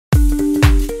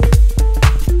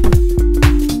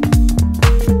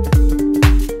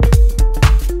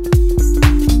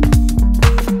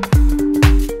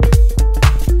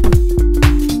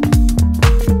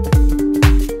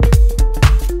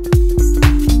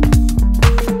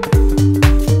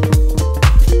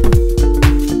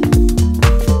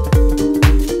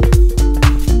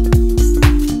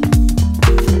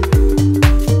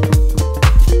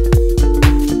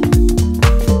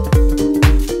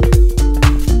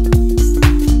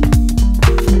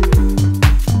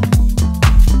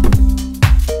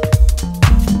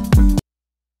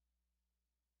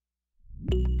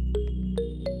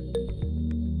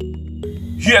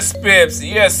Yes, Pips.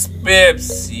 Yes,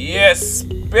 Pips. Yes,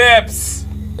 Pips.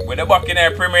 We're the back in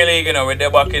our Premier League, you know. We're the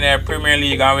back in our Premier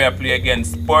League and we are play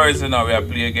against Spurs, you know. We are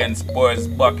play against Spurs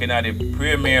back in the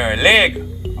Premier League.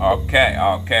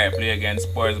 Okay. Play against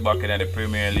Spurs back in the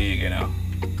Premier League, you know.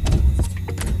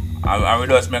 And we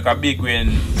just make a big win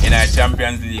in our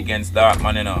Champions League against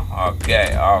Dortmund, you know.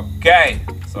 Okay.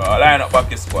 So line up back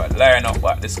the squad. Line up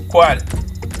back the squad.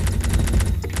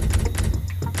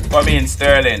 Come in,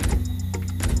 Sterling.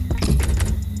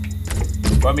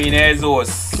 Come in,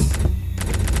 Jesus.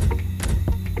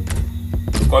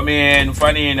 Come in,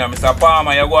 Fanino. Mr.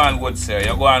 Palmer, you're going good, sir.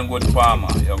 You're going good, Palmer.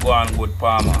 You're going good,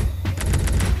 Palmer.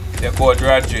 Take out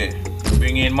Rodri.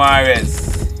 Bring in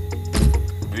Mahrez.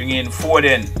 Bring in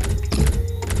Foden.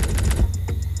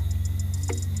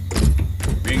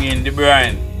 Bring in De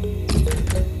Bruyne.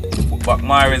 Put back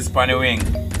Mahrez on the wing.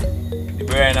 De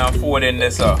Bruyne and Foden there,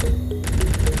 sir.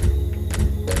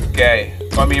 Okay,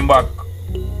 coming back.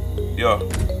 Yo.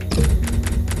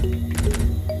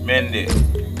 Mendy.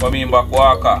 Coming back,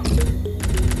 Walker.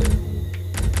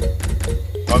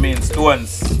 Coming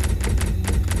Stones.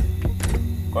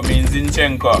 Coming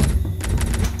Zinchenko.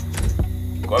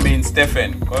 Coming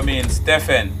Stephen.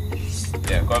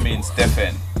 Yeah, coming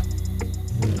Stephen.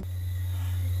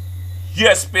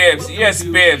 Yes, Pips.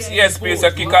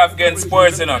 A kick off against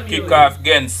Spurs, you know. Kick off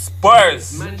against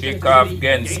Spurs.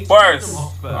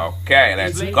 Okay,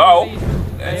 let's go.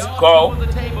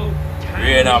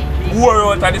 Rain up pour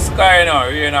out of the sky, you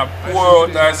know. Pour out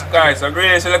of the sky. So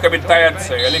Grealish, you look a bit tired,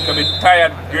 sir. You look a bit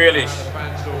tired, Grealish.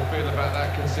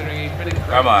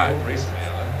 Come on.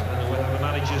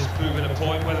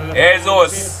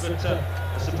 Jesus.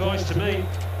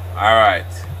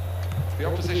 Alright. The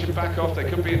opposition back off, they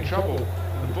could be in trouble.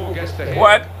 The ball gets to him.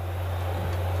 What?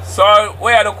 So,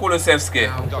 where are the Kulusevski?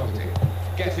 Now Doherty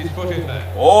gets his foot in there.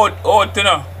 Oh, you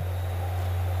know.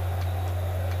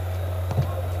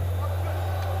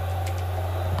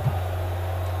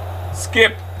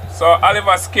 Skip. So,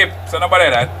 Oliver skip. So, nobody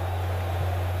that.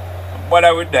 Don't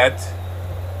bother with that.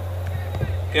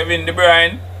 Kevin De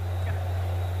Bruyne.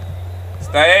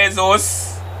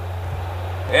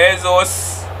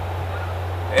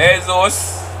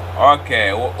 Jesus. Okay.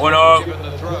 Uno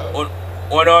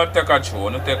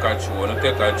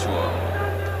take a throw.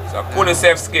 So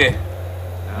Kulusevski.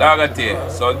 Doherty.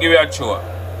 So give it a throw.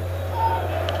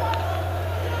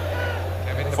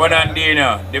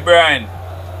 Fernandinho. De Bruyne.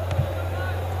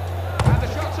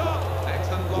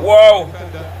 Whoa.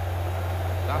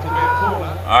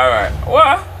 Alright.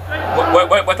 What?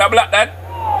 What a block that?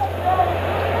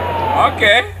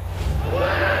 Okay.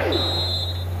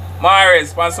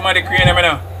 Mahrez, want somebody crane him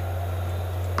now?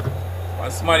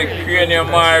 Want somebody crane your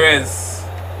Mahrez?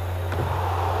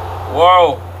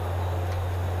 Wow.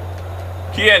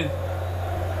 Kane.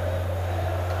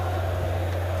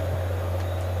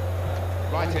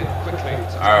 Right in quickly.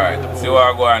 Alright, see what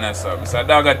I go on now, sir. Mr.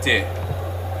 Doherty.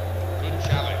 Good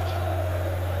challenge.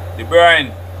 De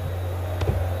Bruyne.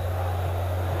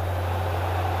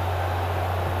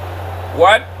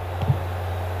 What?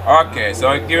 Okay,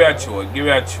 so give it a throw.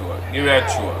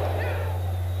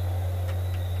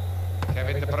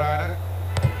 Kevin De Bruyne.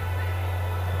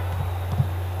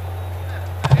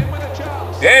 In with a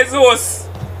chance. Jesus!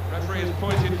 Referee has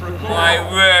pointed for a corner. My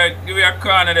word, give me a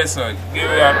corner this one. Give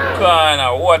me a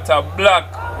corner. What a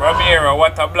block, Ramiro.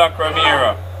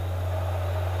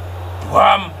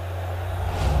 Bam!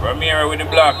 Ramiro with the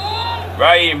block.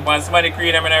 Raheem, want somebody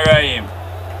create him in a Raheem.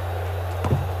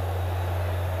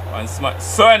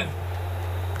 Son,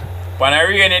 on a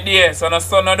rainy day, so no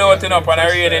sun no doubt enough on a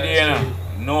rainy day, you know.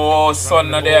 No sun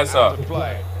no there, sir.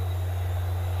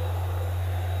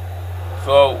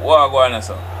 So what go on,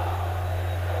 sir?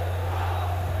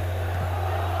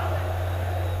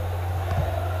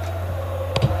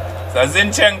 So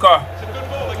Zinchenko.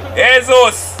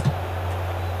 Jesus!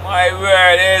 My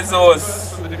word,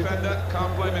 Jesus! The defender,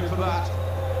 can't blame him for that.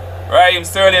 Raheem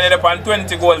Sterling ended up on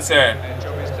 20 goals, sir.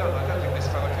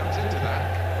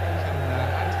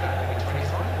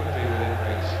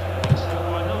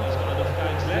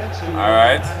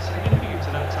 Alright.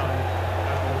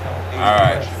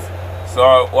 So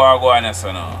what go on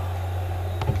so now?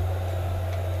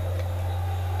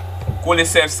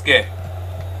 Kulusevski.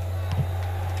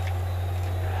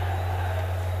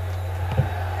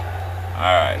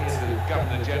 Alright.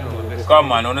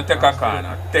 Come on, wanna take a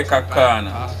corner. The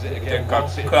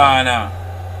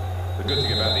good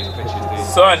thing about these pitches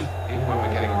is Son. even when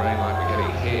we're getting rain like we're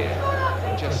getting here,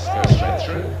 it just goes straight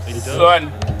through.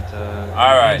 Son.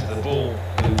 Alright.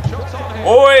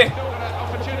 Oi!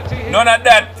 None of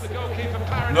that.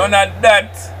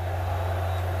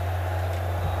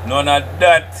 None of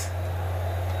that.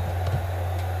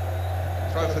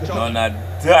 Throw for Tottenham. None of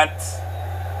that.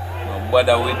 No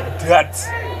bother with that.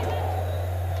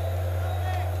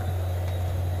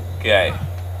 Okay.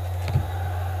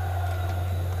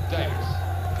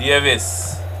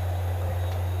 Davis.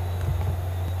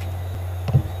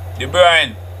 De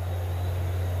Bruyne.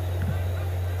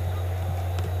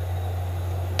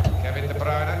 Kevin De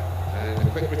Bruyne. And a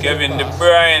quick return Kevin De pass.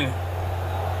 Bruyne.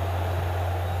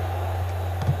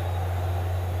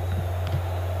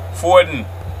 Foden.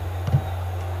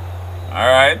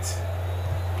 Alright.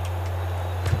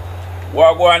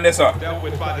 What go on this up? Dealt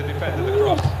with by the defender, the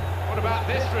cross. What about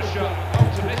this for a shot?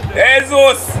 Optimistic.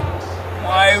 Jesus!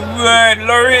 My word,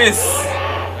 Lloris!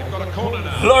 They've got a corner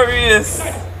now. Lloris!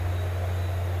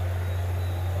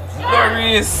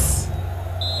 Lloris!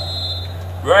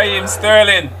 Raheem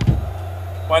Sterling.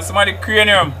 Want somebody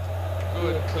cranium?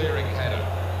 Good clearing header.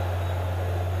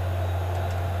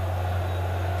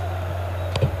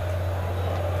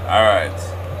 Alright.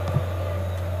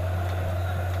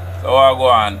 So what go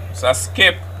on? So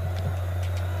skip.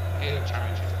 Here the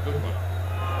challenge is a good one.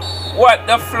 What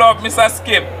the flop, Mr.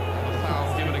 Skip? A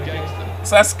foul given against them.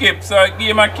 Mr. Skip, so give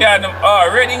him a card. Oh,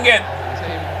 Reading it. The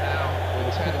team now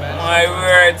with 10 men. My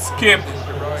word, Skip.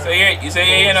 So you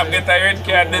say you end up get a red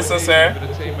card this, sir? For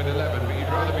the team with 11, but you'd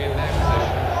rather be in their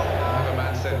position and have a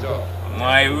man sent off.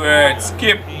 My word,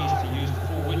 Skip.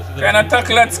 Can I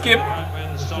tackle that, Skip?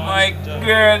 My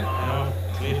God.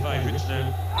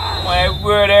 My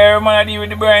word, every man I deal with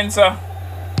the brain, sir.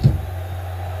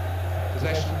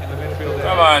 Possession in the midfield area.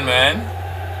 Come on, man.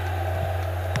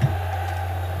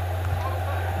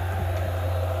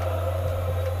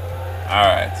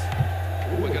 Alright.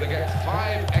 Ooh, we're going to get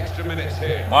 5 extra minutes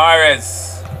here.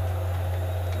 Mahrez.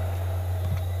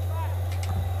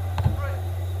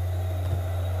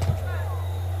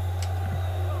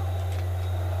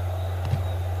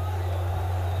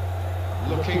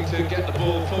 Looking to get the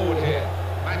ball forward here.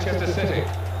 Manchester City.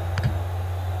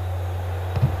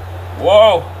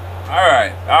 Whoa.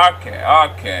 Alright.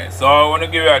 Okay. So I want to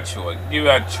give you a show.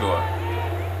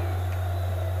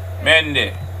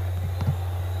 Mendy.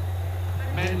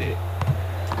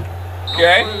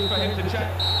 Okay. For him to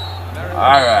check.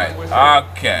 Alright.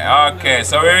 Okay.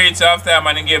 So we reach half time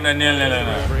and the game the nil.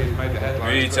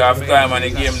 We reach half time and the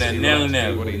game the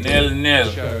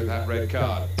nil. Show that red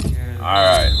card.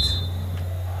 Alright.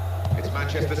 It's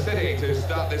Manchester City to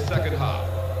start this second half.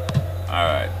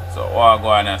 Alright. So what go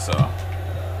on now, so?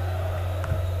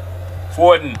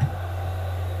 Foden.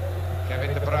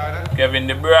 Kevin De Bruyne. Kevin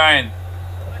De Bruyne.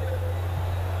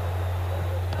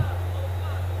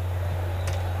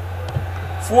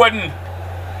 Foden.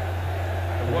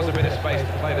 There was a bit of space to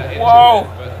play that into, Whoa.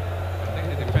 but I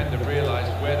think the defender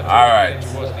realised where the Alright.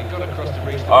 danger was and he got across to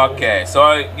reach the ball. Okay, so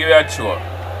I'll give you a show.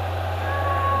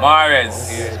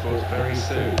 Mahrez. EA Sports very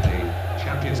soon, the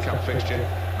Champions Cup fixture,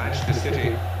 Manchester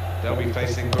City. They'll be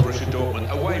facing Borussia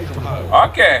Dortmund away from home.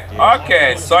 Okay.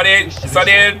 So the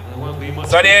second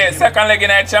leg in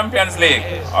the Champions League.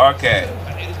 Okay.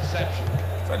 Interception.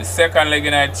 So the second leg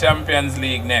in the Champions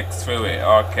League next for we.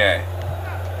 Okay.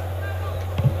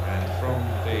 And from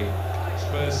the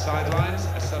Spurs sidelines,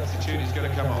 a substitute is going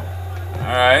to come on.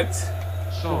 Alright.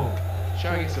 Son,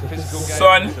 showing it's a physical game,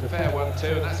 Son. it's a fair one too,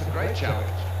 and that's a great challenge.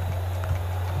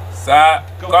 So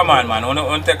come on, man.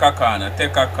 Don't take a corner.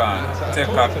 Take a corner.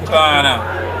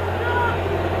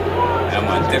 Yeah,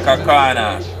 man. Take a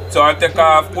corner. So I'll take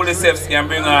off Kulisevsky and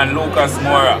bring on Lucas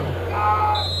Moura. To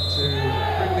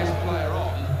bring this player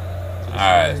on.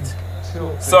 Alright.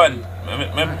 Son,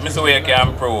 me see where you can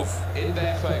improve. In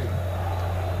their favour.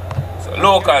 So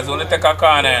Lucas, only take a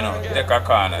corner, you know. Take a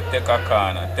corner. Good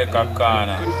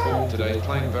form today, he's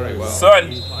playing very well. Son.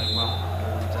 He's playing well.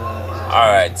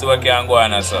 Alright, so we can go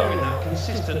on now, so.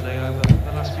 Consistently over the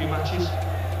last few matches.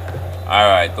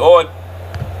 Alright, out.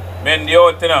 Mendy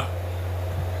out, you know.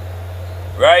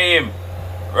 Raheem.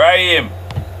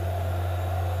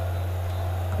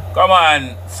 Come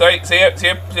on. So you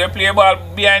play ball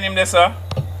behind him there, sir?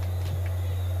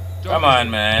 Come on,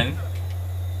 man.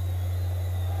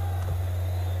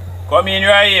 Come in,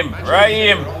 Raheem.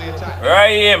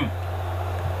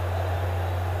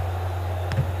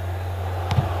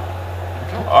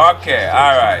 Okay,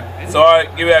 alright. So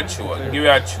give you a show. Well,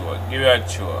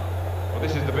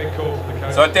 this is the big call from the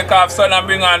coach. So take off Son and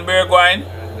bring on Bergwijn.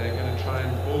 And they're going to try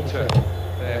and alter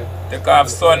their... Take off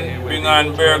Son, bring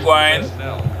on Bergwijn.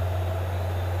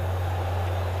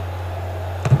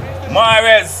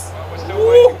 Mahrez. We're still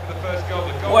waiting for the first goal.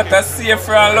 The goal What a save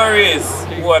from Lloris.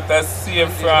 This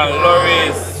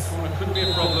corner could be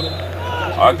a problem.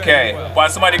 Okay,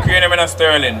 want somebody cranium in a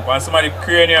Sterling. Here's the header.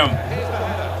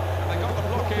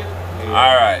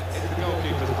 Alright. It's the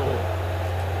goalkeeper's ball.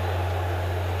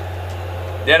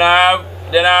 Then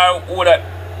I would have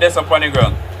this up on the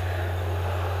ground.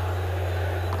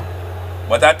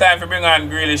 But that time for bring on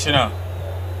Grealish, you know.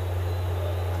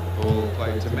 Ball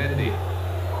played to Mendy.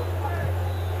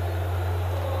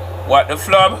 What, the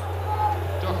flub?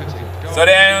 Doherty. So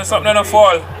then something on the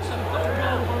fall.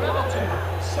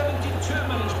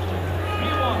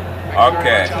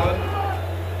 Okay.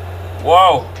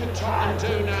 Wow. What can Tottenham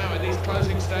do now in these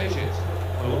closing stages?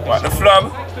 What, the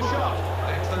flub? Takes the shot.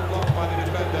 Excellent block by the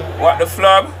defender. What, the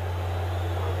flub?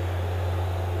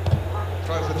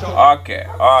 Throws the top. Okay.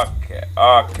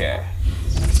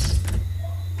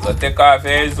 So take off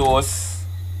Jesus.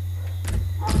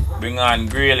 Bring on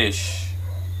Grealish.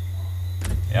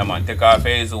 Yeah man, take off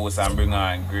Jesus and bring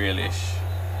on Grealish.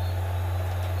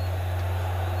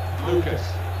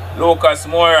 Lucas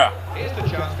Moura. Here's the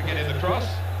chance to get in the cross.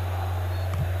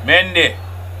 Mendy.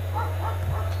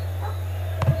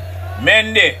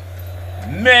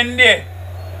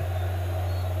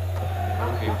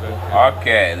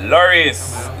 Okay, Loris.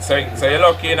 So you're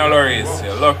lucky, you know, Loris.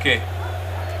 You're lucky.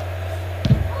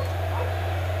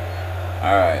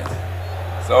 Alright.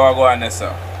 So I go on this,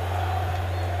 sir.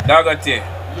 Doherty.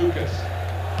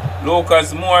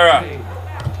 Lucas Moura.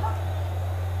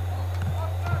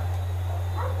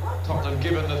 Tottenham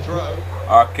given the throw.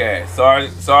 Okay, so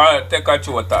I'll take a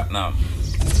throw Tottenham.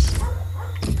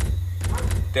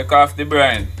 Take off the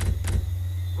Bruyne.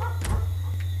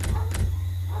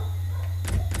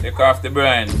 Take off the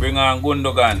Bruyne. Bring on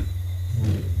Gundogan.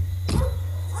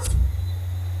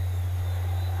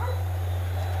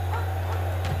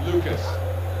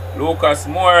 Lucas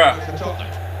Moura.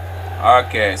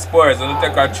 Okay, Spurs, gonna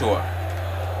take a throw.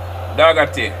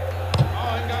 Doherty.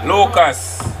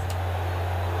 Lucas.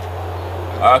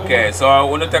 Okay, so I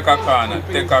want to take a corner.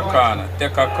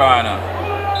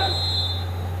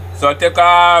 So take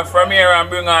from here and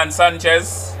bring on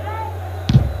Sanchez.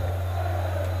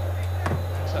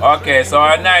 Okay, so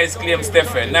a nice claim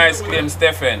Stephen.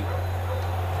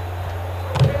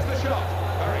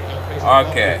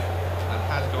 Okay.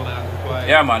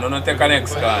 Yeah man, don't take a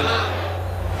next corner.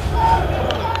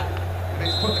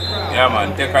 Yeah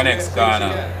man, take a next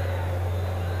corner.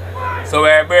 So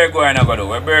where going to go do?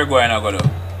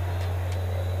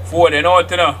 Foden out,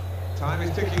 you know. Time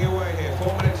is ticking away here.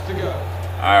 4 minutes to go.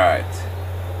 Alright.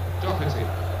 Doherty.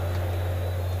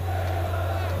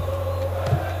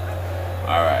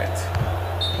 Alright.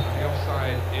 The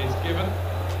offside is given.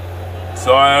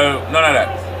 So none of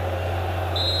that.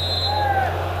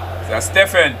 So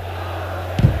Stephen.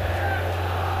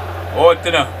 Out,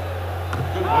 you know.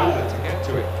 Good movement to get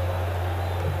to it.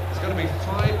 It's going to be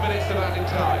 5 minutes of added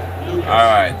time.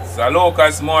 Alright. So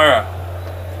Lucas Moura.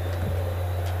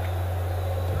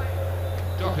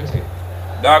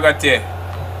 Doherty.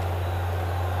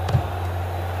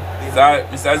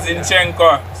 Mr. Zinchenko.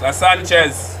 Mr.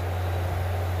 Sanchez.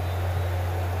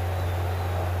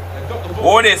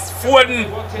 Oh, this Foden.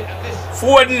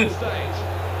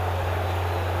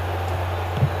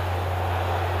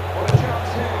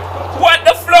 What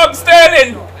the flop,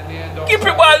 Sterling? Keep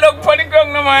your ball up for the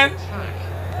ground, no man.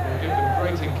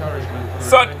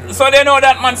 So they know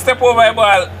that man step over the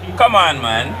ball. Come on,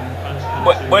 man.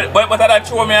 But that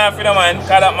throw me off, you know, man. Cause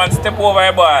that man step over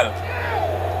the ball.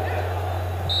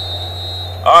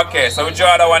 Okay, so we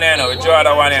draw the one here now. We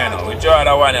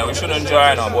shouldn't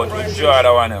draw now, but we draw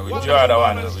the one here. Okay. We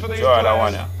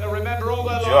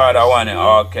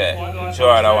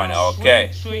draw the one here. Okay.